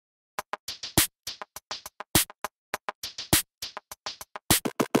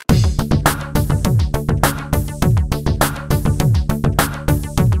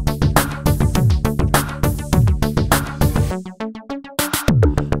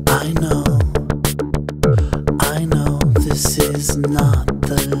I know this is not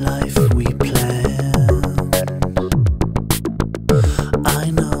the life we planned.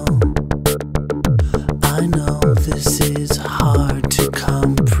 I know this is hard to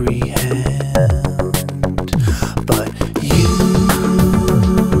comprehend, but you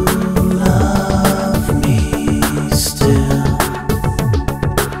love me still.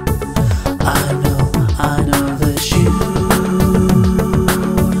 I know that you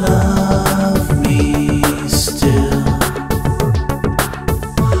love me still.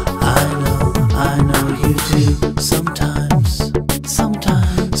 I know you do. Sometimes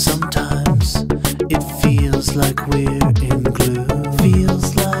it feels like we're in glue.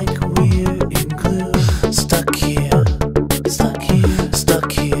 Stuck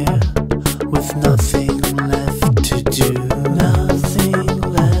here with nothing left to do.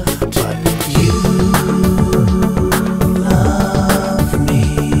 But you love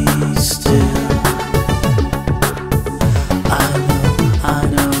me still. I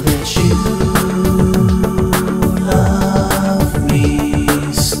know that you love me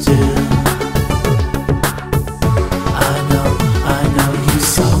still. I know you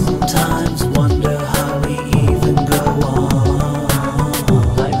sometimes wonder how we even go on.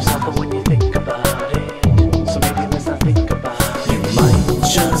 Life's awful when you think about it, so maybe let's not think about it. You might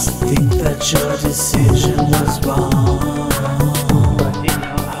just think that your decision was wrong, but in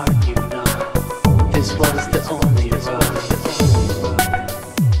your heart you know this was the only road.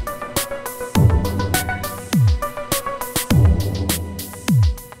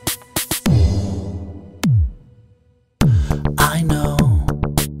 I know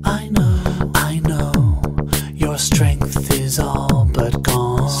your strength is all but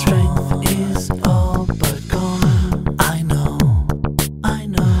gone.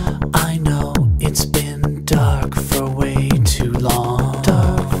 I know it's been dark for way too long.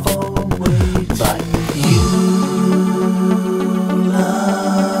 But you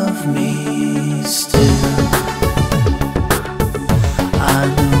love me still.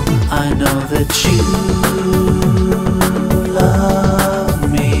 I know that you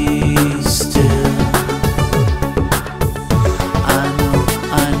love me still. I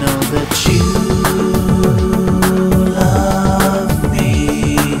know that you love me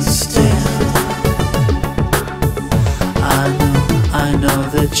still. I know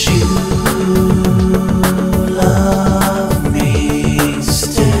that you love